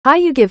Hi,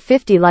 you give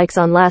 50 likes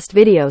on last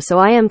video, so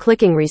I am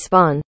clicking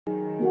respawn.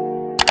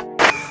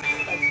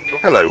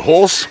 Hello,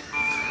 horse.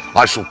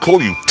 I shall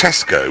call you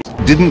Tesco.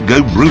 Didn't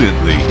go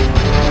brilliantly.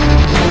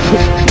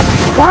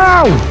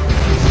 Wow!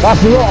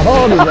 That's a lot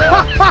harder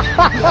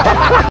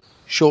there.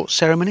 Short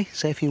ceremony,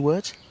 say a few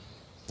words.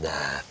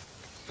 Nah.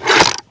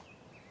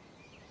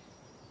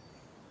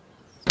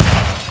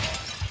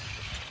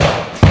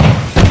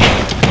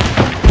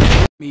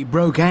 He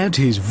broke out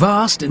his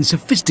vast and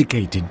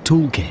sophisticated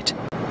toolkit.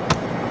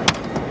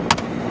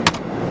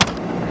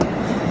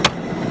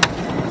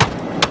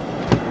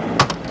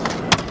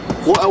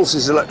 What else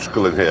is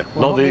electrical in here?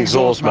 Not the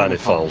exhaust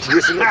manifold.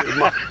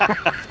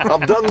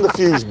 I've done the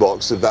fuse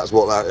box, if that's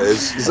what that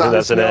is. I think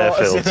that's an air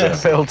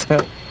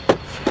filter.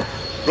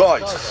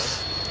 Right.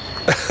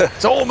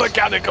 It's all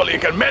mechanical, you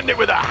can mend it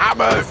with a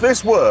hammer. If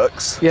this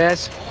works...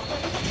 Yes.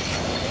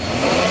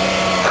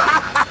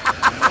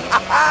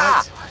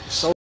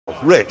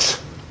 Rich,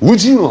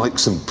 would you like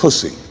some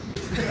pussy?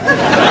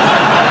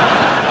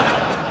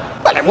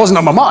 Well, it wasn't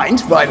on my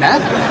mind right now.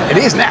 It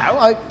is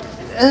now.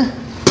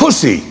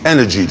 Pussy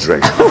energy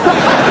drink.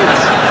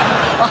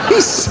 I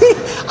see.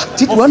 I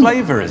did What wonder.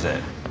 flavour is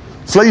it?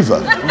 Flavour.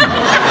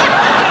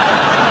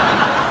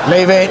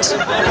 Leave it.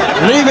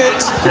 Leave it.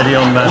 Steady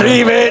on, man.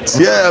 Leave it.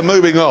 Yeah,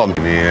 moving on.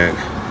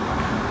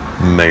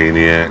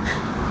 Maniac.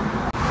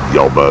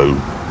 Yobbo.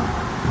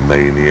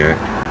 Maniac.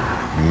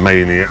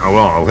 Oh,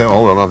 well,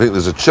 hold on, I think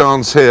there's a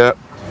chance here.